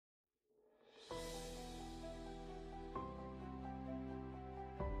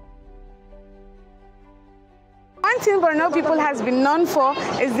One thing Borno people has been known for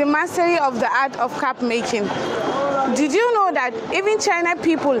is the mastery of the art of cap making. Did you know that even China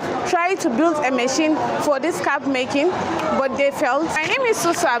people tried to build a machine for this cap making, but they failed? My name is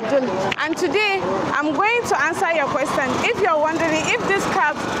Susu Abdul, and today I'm going to answer your question. If you're wondering if these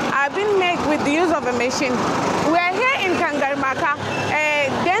caps are being made with the use of a machine, we are here in Kangarmaka,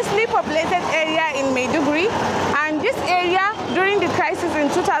 a densely populated area in Maiduguri, and this area during the crisis in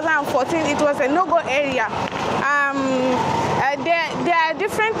 2014, it was a no-go area. There are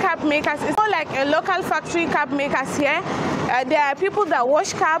different cap makers. It's not like a local factory cap makers here. There are people that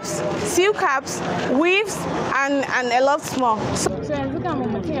wash caps, sew caps, weaves, and a lot more.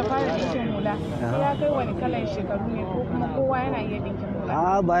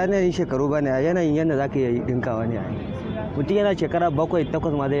 Ba yanayin shekaru ba ne, yanayin yadda za ka yi dinkawa ne. Mutum yana shekara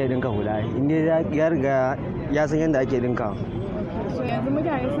 7-8 ma zai dinka hula, inda ya riga ya san yadda ake dinkawa. Yanzu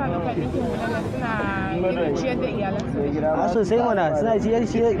mutane suna ɗaukar ɗinkin hula suna ciyar da iyalansu. A sosai mana, suna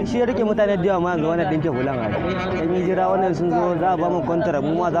shi ya rike mutane da yawa ma yanzu wannan ɗinkin hulan a ɗan yi jira wannan sun zo za a ba mu kwantara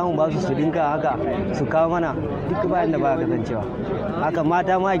mu ma za mu ba su dinka haka su kawo mana duk bayan da ba a kasancewa. Haka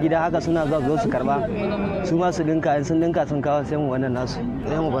mata ma a gida haka suna zuwa zo su karba su ma su dinka in sun dinka sun kawo sai mu wannan nasu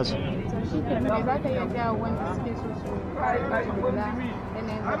sai mu ba su.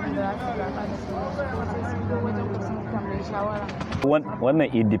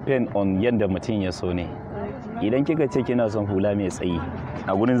 Wannan it depend on yadda mutum ya so ne. Idan kika ce kina son hula mai tsayi,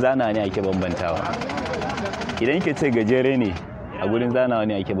 a gurin zana ne ake bambantawa. Idan kika ce gajere ne, a gurin zanawa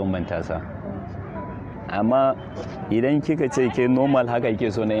ne ake bambanta sa. Amma idan kika ce ke normal haka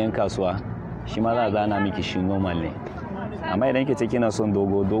kike so na yan kasuwa, shi ma za a zana miki shi normal ne. Amma idan kika ce kina son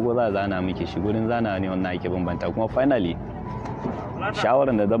dogo za a zana miki shi, gurin zanawa ne wannan ake bambanta. Kuma finally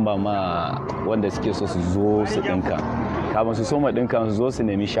shawaran da zan ba ma wanda suke so su zo su dinka, kafin su soma dinka su zo su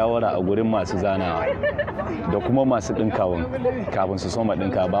nemi shawara a gurin masu zanawa da kuma masu dinkawan kafin su soma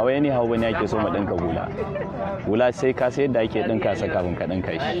dinka. Ba wai anyhow bane ake soma dinka hula sai ka sai yadda ake dinka sa kafin ka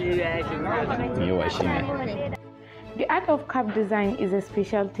dinka shi. Yawa shine. The art of cap design is a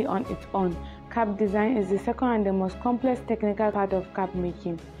specialty on its own. Cap design is the second and the most complex technical part of cap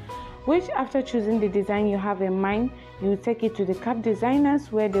making, which after choosing the design you have in mind, you take it to the cap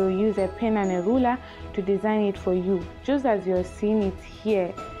designers where they will use a pen and a ruler to design it for you, just as you're seeing it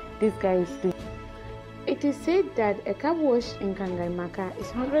here. This guy is doing. It is said that a cap wash in Kangarmaka is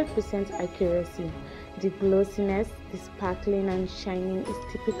 100% accuracy. The glossiness, the sparkling and shining is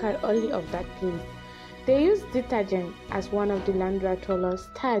typical only of that place. They use detergent as one of the laundry colors,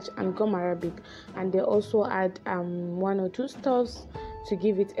 starch and gum arabic, and they also add 1 or 2 stuffs to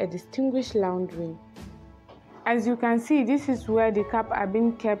give it a distinguished laundry. As you can see, this is where the cap are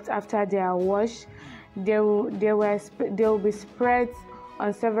being kept after they are washed. They will be spread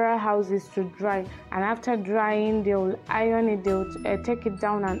on several houses to dry, and after drying they will iron it. They will take it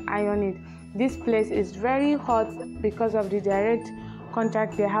down and iron it. This place is very hot because of the direct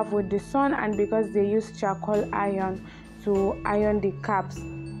contact they have with the sun, and because they use charcoal iron to iron the caps.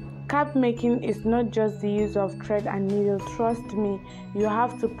 Cap making is not just the use of thread and needle. Trust me, you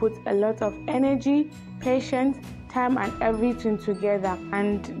have to put a lot of energy, patience, time and everything together.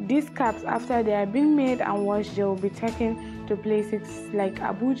 And these caps, after they are being made and washed, they will be taken to places like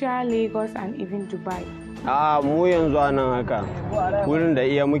Abuja, Lagos and even Dubai. Mu yanzu anan haka hulun da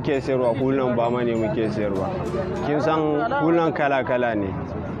iya muke sayarwa, hulun ba ma ne muke sayarwa. Kin san hulun kala-kala ne.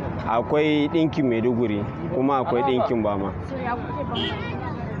 Akwai ɗinkin Maiduguri kuma akwai ɗinkin Bama.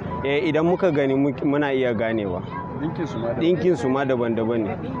 Idan muka gani muna iya ganewa. Ɗinkin su ma daban-daban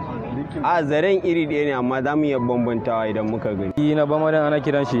ne. A zaren iri ɗaya ne amma za mu iya bambantawa idan muka gani. Na Bama dan ana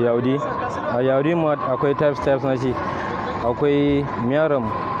kiran shi Yaudi. A Yaudi ma akwai types na shi. Akwai miyaram,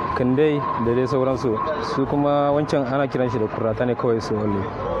 kandai da dai sauransu. Su kuma wancan ana kiran shi da kurata ne kawai su wallo.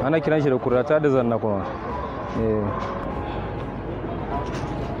 Ana kiran shi da kurata da zanna kuma.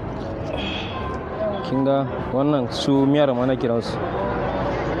 Kinga wannan su miyaram ana kiransu.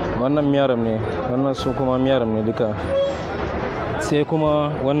 Wannan miyaram ne, wannan su kuma miyaram ne duka. Sai kuma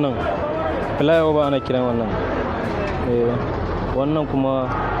wannan flyover ana kiran wannan. Wannan kuma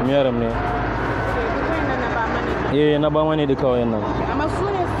miyaram ne. Na Bama ne duka wayannan. Amma su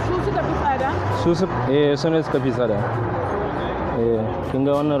suka fi tsada? Su ne suka fi tsada. Kin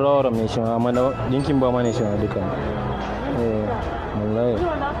ga wannan rawaram ne shi amma dinkin Bama ne shi duka. Wallahi.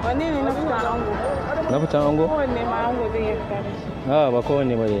 Wanne ne na fitan ango? Na fitan ango? Kowanne ma ango zai iya fita da shi. Ba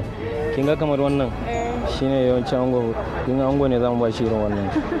kowanne ba ne. Kin ga kamar wannan? Shine yawancin ango. Kin ga ango ne zamu ba shi irin wannan.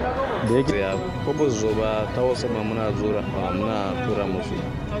 Da yake ya ko zo ba ta wasu ma muna tura musu.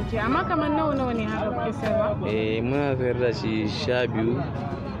 Okay, amma kamar nawa ne haka kuke sayarwa? Muna sayar da shi 12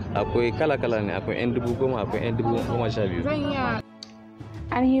 akwai kala-kala ne, akwai 'yan 10,000, akwai 'yan 12,000.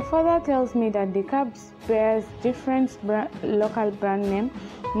 And he further tells me that the caps bears different local brand name,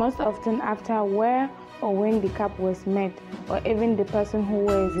 most often after where or when the cap was made, or even the person who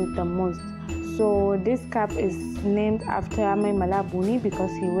wears it the most. So this cap is named after my Malabuni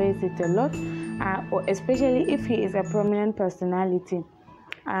because he wears it a lot, or especially if he is a prominent personality.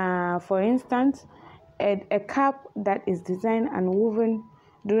 For instance, a cap that is designed and woven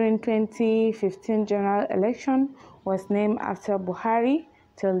during 2015 general election was named after Buhari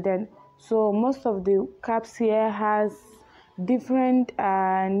till then. So most of the caps here has different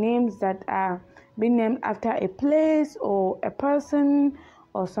names that are being named after a place or a person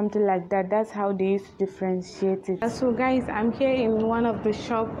or something like that. That's how they used to differentiate it. So guys, I'm here in one of the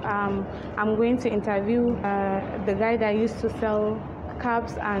shop. I'm going to interview the guy that used to sell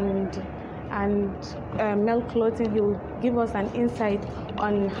caps and male clothing. He will give us an insight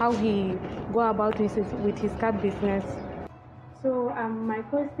on how he go about with his cap business. So my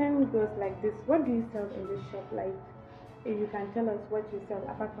question goes like this: what do you sell in this shop? Like, if you can tell us what you sell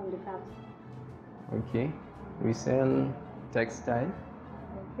apart from the caps. Okay, we sell textile.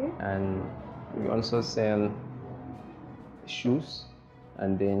 Okay. And we also sell shoes,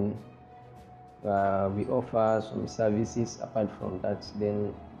 and then we offer some services apart from that.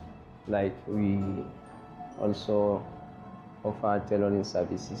 Then, like, we also offer tailoring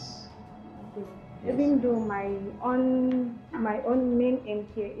services. Okay. Yes. Even though my own main aim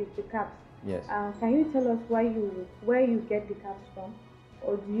here is the caps. Yes. Can you tell us where you get the caps from,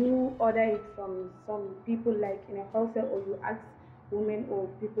 or do you order it from some people like in a wholesale, or you ask women or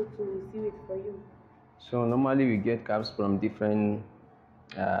people to receive it for you? So normally we get caps from different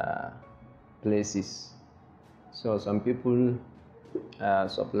places. So some people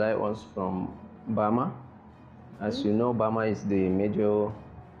supply us from Burma. As you know, Burma is the major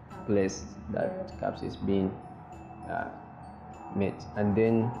place that caps is being made, and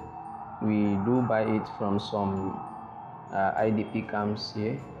then we do buy it from some IDP camps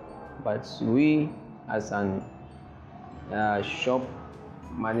here. But we, as an shop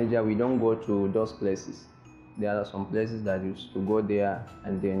manager, we don't go to those places. There are some places that used to go there,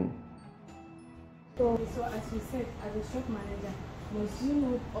 and then. So as you said, as a shop manager, must you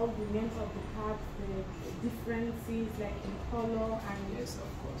know all the names of the caps, the differences like in color and? Yes,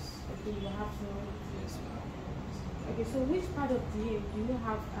 of course. Okay, you have to know it. Yes, ma'am. Okay, so which part of the year do you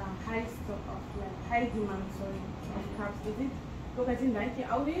have high stock of, like high demand, sorry, of caps? Is it focusing like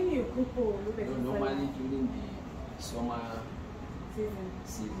Normally during the summer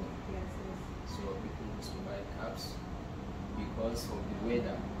season. Yes. So people used to buy caps because of the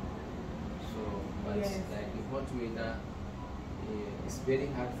weather. So, but Yes. like the hot weather, it's very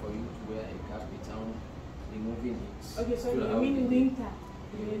hard for you to wear a cap without removing it. Okay, so you throughout mean the day. winter?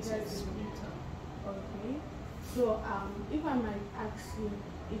 Yes, it's winter. Okay. So if I might ask you,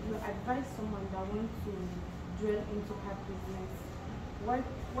 if you advise someone that wants to drill into cap business,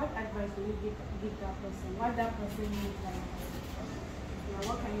 what advice will you give that person? What that person needs, like,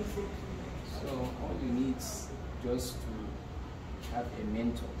 what can you say to them? So all you need is just to have a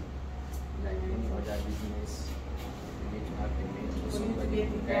mentor, like any other business. You need to have a mentor, somebody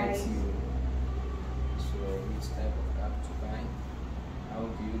who guides you. So which type of cap to buy? How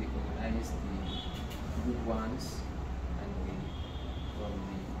do you recognize the good ones and from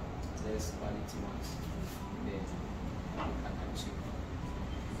the less quality ones? Then you can achieve.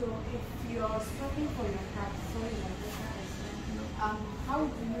 So if you're shopping for your cap, sorry, how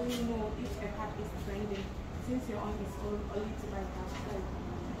do you know if a cap is trending? Since you're on its own, only to buy caps. Like,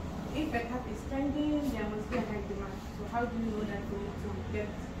 if a cap is trending, there must be a high demand. So how do you know that you need to get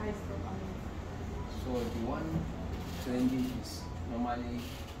high stock on it? So the one trending is normally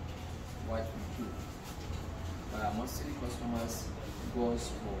what we do. Mostly customers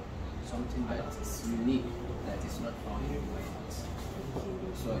goes for something that is unique, that is not found in the market.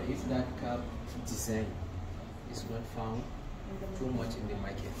 So if that cap design is not found too much in the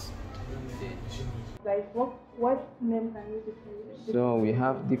market, then Like what name can you give? So we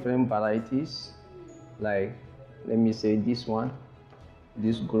have different varieties, like, let me say this one,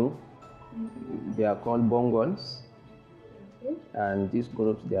 this group, they are called bongons, and these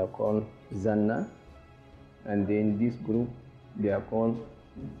groups they are called zanna, and then this group they are called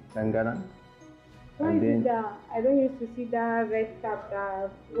tangara. And then I don't used to see that red cap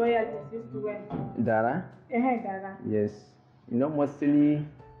that royalties used to wear. Dara. Dara. Yes, you know, mostly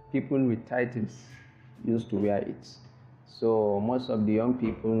people with titles used to wear it. So most of the young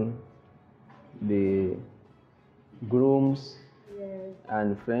people, the grooms, Yes.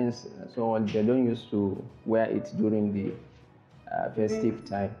 and friends, so on, they don't used to wear it during the festive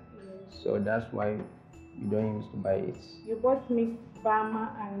time. So that's why we don't used to buy it. You bought mixed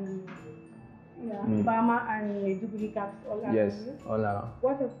Burma and Burma and Maiduguri caps all around. Yes, all around.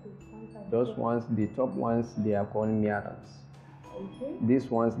 What of the ones? Those ones, the top ones, they are called miarans. Okay. These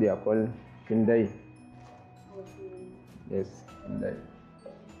ones, they are called knitt. Okay. Yes, knitt.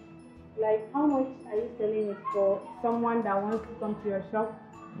 Like, how much are you selling it for someone that wants to come to your shop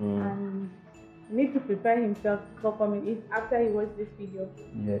and need to prepare himself for coming if after he watches this video?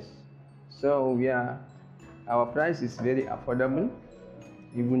 Yes. So our price is very affordable,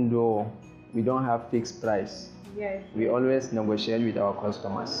 even though we don't have fixed price. Yes. We always negotiate with our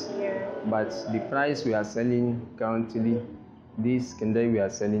customers. Yeah. But the price we are selling currently, this knitt we are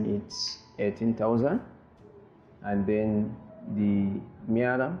selling it 18,000, and then the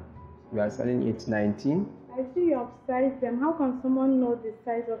miara we are selling it 19. I see you have sized them. How can someone know the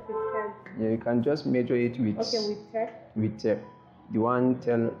size of his head? Yeah, you can just measure it with with tape. With tape. The one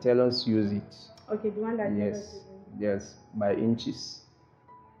tailors use it. Okay, the one that yes, by inches.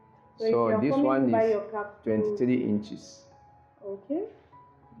 So this one is 23 inches. Okay.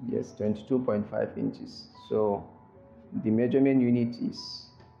 Yes, 22.5 inches. So the measurement unit is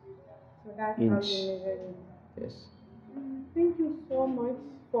so that's inch. How you measure it. Yes. Thank you so much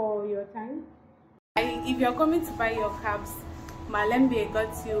for your time. If you're coming to buy your caps, Malembe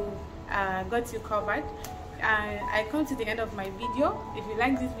got you covered. I come to the end of my video. If you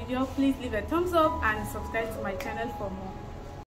like this video, please leave a thumbs up and subscribe to my channel for more.